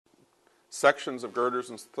sections of girders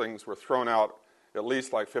and things were thrown out at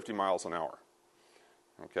least like 50 miles an hour.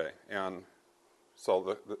 Okay, and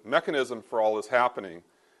so the mechanism for all this happening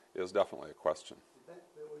is definitely a question. Did that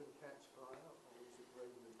building catch fire, or was it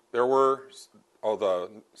regular? There were,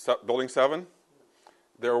 Building 7?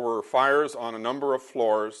 There were fires on a number of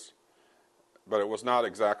floors, but it was not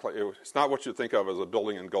exactly, it's not what you think of as a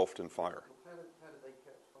building engulfed in fire. How did they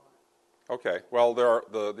catch fire? Okay, well,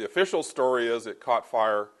 the official story is it caught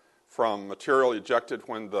fire from material ejected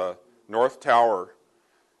when the North Tower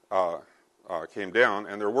came down,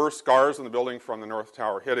 and there were scars in the building from the North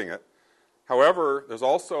Tower hitting it. However, there's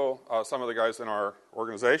also some of the guys in our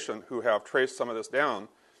organization who have traced some of this down,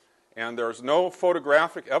 and there's no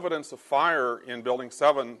photographic evidence of fire in Building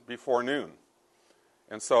 7 before noon.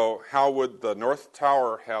 And so how would the North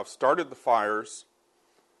Tower have started the fires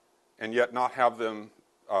and yet not have them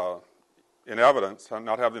in evidence,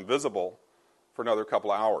 not have them visible for another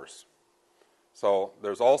couple of hours? So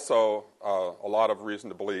there's also a lot of reason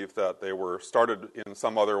to believe that they were started in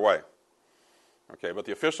some other way. Okay, but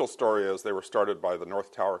the official story is they were started by the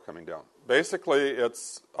North Tower coming down. Basically,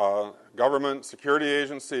 it's government security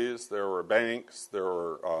agencies, there were banks, there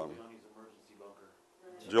were...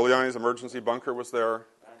 Giuliani's emergency bunker was there.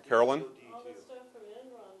 Carolyn? All the stuff from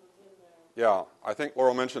Enron was in there. Yeah, I think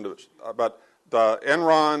Laurel mentioned it. But the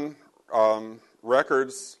Enron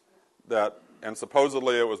records that, and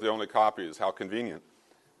supposedly it was the only copies, how convenient.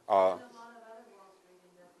 There's a lot of other Wall Street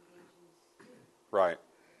investigations. Right.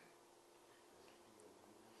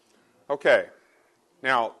 Okay.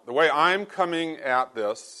 Now, the way I'm coming at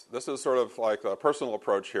this is sort of like a personal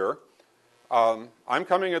approach here. I'm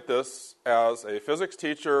coming at this as a physics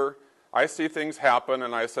teacher. I see things happen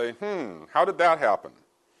and I say, how did that happen?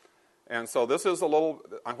 And so this is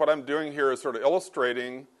what I'm doing here is sort of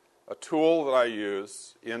illustrating a tool that I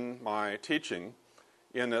use in my teaching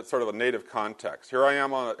in a sort of a native context. Here I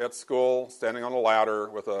am at school, standing on a ladder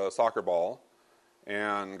with a soccer ball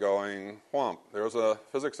and going, whomp, there's a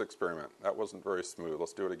physics experiment. That wasn't very smooth.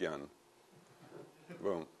 Let's do it again.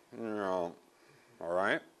 Boom. All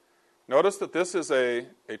right. Notice that this is a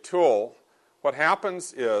tool. What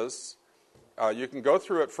happens is you can go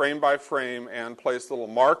through it frame by frame and place little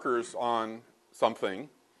markers on something.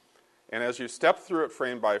 And as you step through it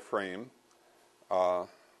frame by frame,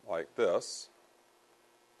 like this.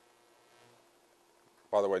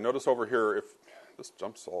 By the way, notice over here, if this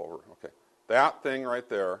jumps all over, okay. That thing right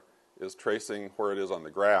there is tracing where it is on the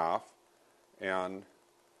graph. And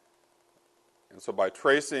so by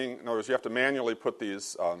tracing, in other words, you have to manually put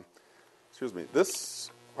these, what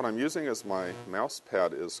I'm using as my mouse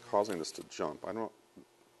pad is causing this to jump. I don't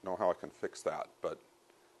know how I can fix that, but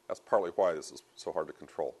that's partly why this is so hard to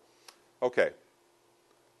control. Okay.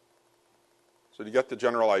 So you get the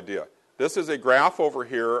general idea. This is a graph over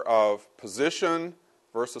here of position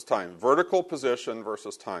versus time, vertical position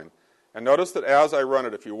versus time. And notice that as I run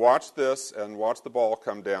it, if you watch this and watch the ball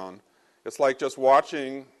come down, it's like just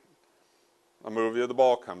watching a movie of the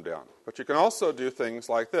ball come down. But you can also do things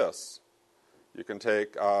like this. You can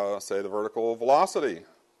take, say, the vertical velocity.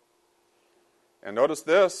 And notice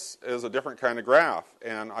this is a different kind of graph.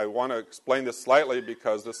 And I want to explain this slightly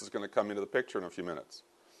because this is going to come into the picture in a few minutes.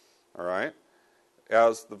 All right?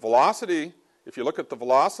 As the velocity, if you look at the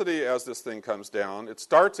velocity as this thing comes down, it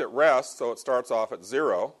starts at rest, so it starts off at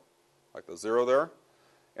 0, like the 0 there.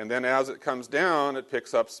 And then as it comes down, it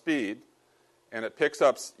picks up speed. And it picks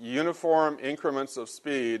up uniform increments of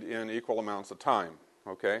speed in equal amounts of time.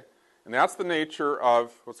 Okay? And that's the nature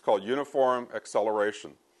of what's called uniform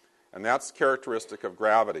acceleration. And that's characteristic of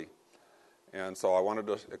gravity. And so I wanted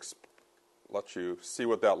to let you see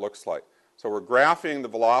what that looks like. So we're graphing the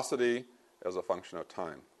velocity as a function of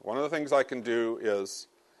time. One of the things I can do is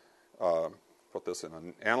put this in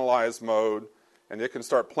an analyze mode, and it can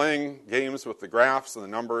start playing games with the graphs and the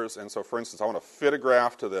numbers. And so, for instance, I want to fit a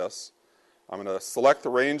graph to this. I'm going to select the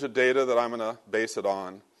range of data that I'm going to base it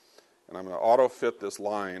on, and I'm going to auto-fit this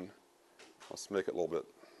line. Let's make it a little bit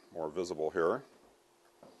more visible here.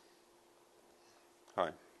 Hi.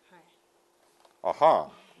 Hi. Aha.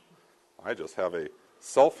 I just have a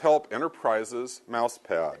Self-Help Enterprises mouse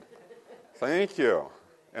pad. Thank you.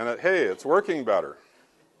 And hey, it's working better.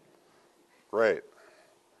 Great.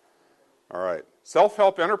 All right.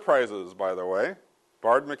 Self-Help Enterprises, by the way.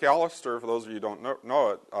 Bard McAllister, for those of you who don't know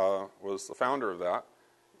it, was the founder of that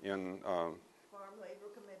in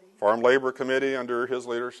Farm Labor Committee under his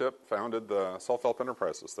leadership, founded the Self-Help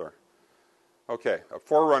Enterprises there. Okay, a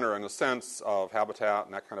forerunner in the sense of habitat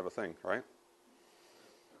and that kind of a thing, right?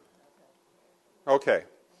 Okay.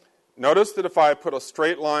 Notice that if I put a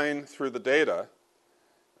straight line through the data,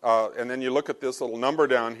 and then you look at this little number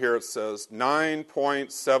down here, it says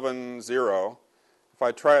 9.70. If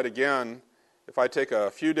I try it again, if I take a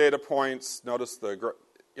few data points, notice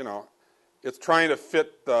it's trying to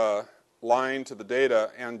fit the line to the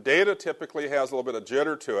data, and data typically has a little bit of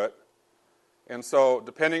jitter to it. And so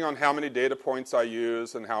depending on how many data points I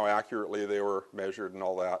use and how accurately they were measured and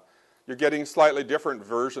all that, you're getting slightly different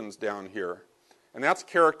versions down here. And that's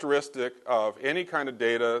characteristic of any kind of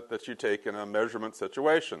data that you take in a measurement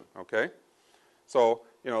situation, okay? So,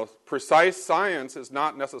 precise science is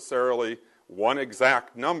not necessarily one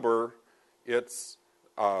exact number. It's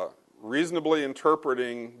reasonably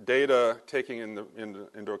interpreting data, taking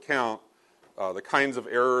into account the kinds of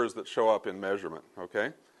errors that show up in measurement,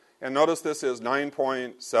 okay? And notice this is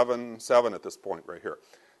 9.77 at this point right here.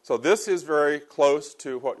 So this is very close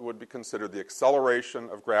to what would be considered the acceleration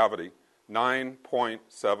of gravity,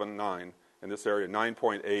 9.79 in this area,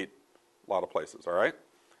 9.8 a lot of places, all right?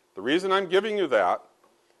 The reason I'm giving you that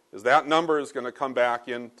is that number is going to come back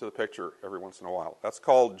into the picture every once in a while. That's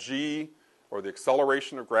called G, or the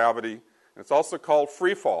acceleration of gravity, and it's also called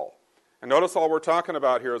free fall. And notice all we're talking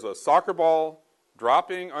about here is a soccer ball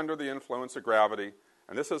dropping under the influence of gravity,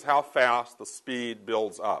 and this is how fast the speed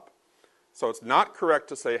builds up. So it's not correct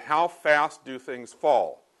to say how fast do things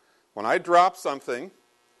fall. When I drop something,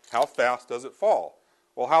 how fast does it fall?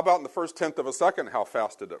 Well, how about in the first tenth of a second, how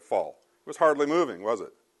fast did it fall? It was hardly moving, was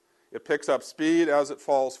it? It picks up speed as it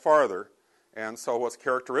falls farther, and so what's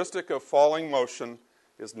characteristic of falling motion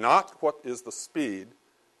is not what is the speed,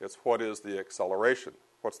 it's what is the acceleration.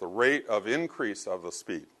 What's the rate of increase of the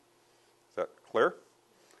speed? Is that clear?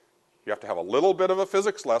 You have to have a little bit of a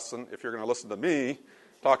physics lesson if you're going to listen to me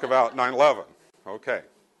talk about 9/11. Okay,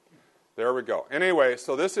 there we go. Anyway,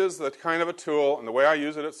 so this is the kind of a tool, and the way I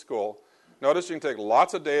use it at school. Notice you can take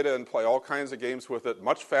lots of data and play all kinds of games with it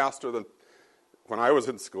much faster than when I was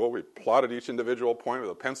in school. We plotted each individual point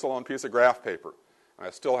with a pencil on a piece of graph paper. And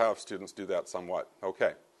I still have students do that somewhat.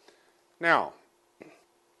 Okay, now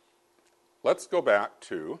let's go back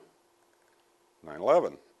to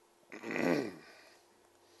 9/11.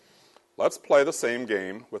 Let's play the same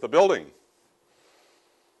game with a building.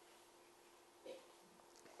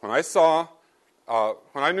 When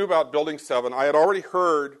I knew about Building 7, I had already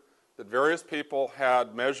heard that various people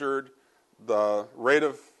had measured the rate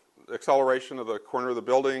of acceleration of the corner of the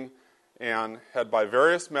building and had, by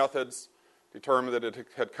various methods, determined that it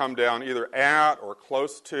had come down either at or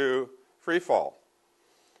close to free fall.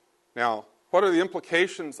 Now, what are the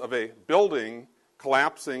implications of a building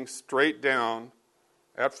collapsing straight down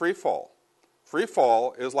at free fall? Free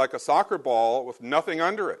fall is like a soccer ball with nothing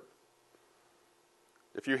under it.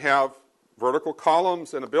 If you have vertical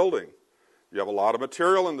columns in a building, you have a lot of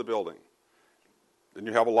material in the building, then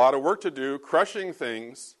you have a lot of work to do crushing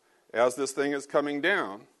things as this thing is coming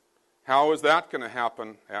down. How is that going to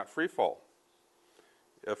happen at free fall?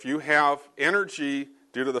 If you have energy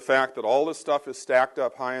due to the fact that all this stuff is stacked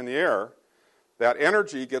up high in the air, that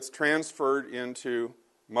energy gets transferred into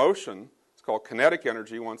motion. It's called kinetic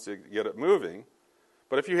energy once you get it moving.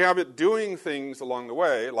 But if you have it doing things along the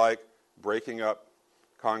way, like breaking up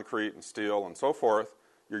concrete and steel and so forth,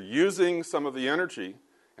 you're using some of the energy,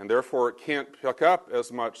 and therefore it can't pick up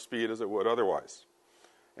as much speed as it would otherwise.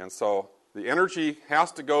 And so the energy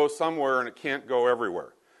has to go somewhere, and it can't go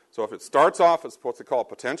everywhere. So if it starts off as what they call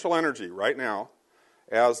potential energy right now,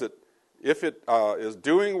 if it is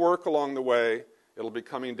doing work along the way, it'll be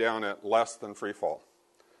coming down at less than free fall.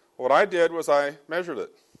 What I did was I measured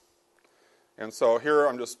it. And so here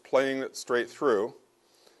I'm just playing it straight through.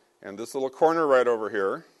 And this little corner right over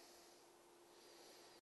here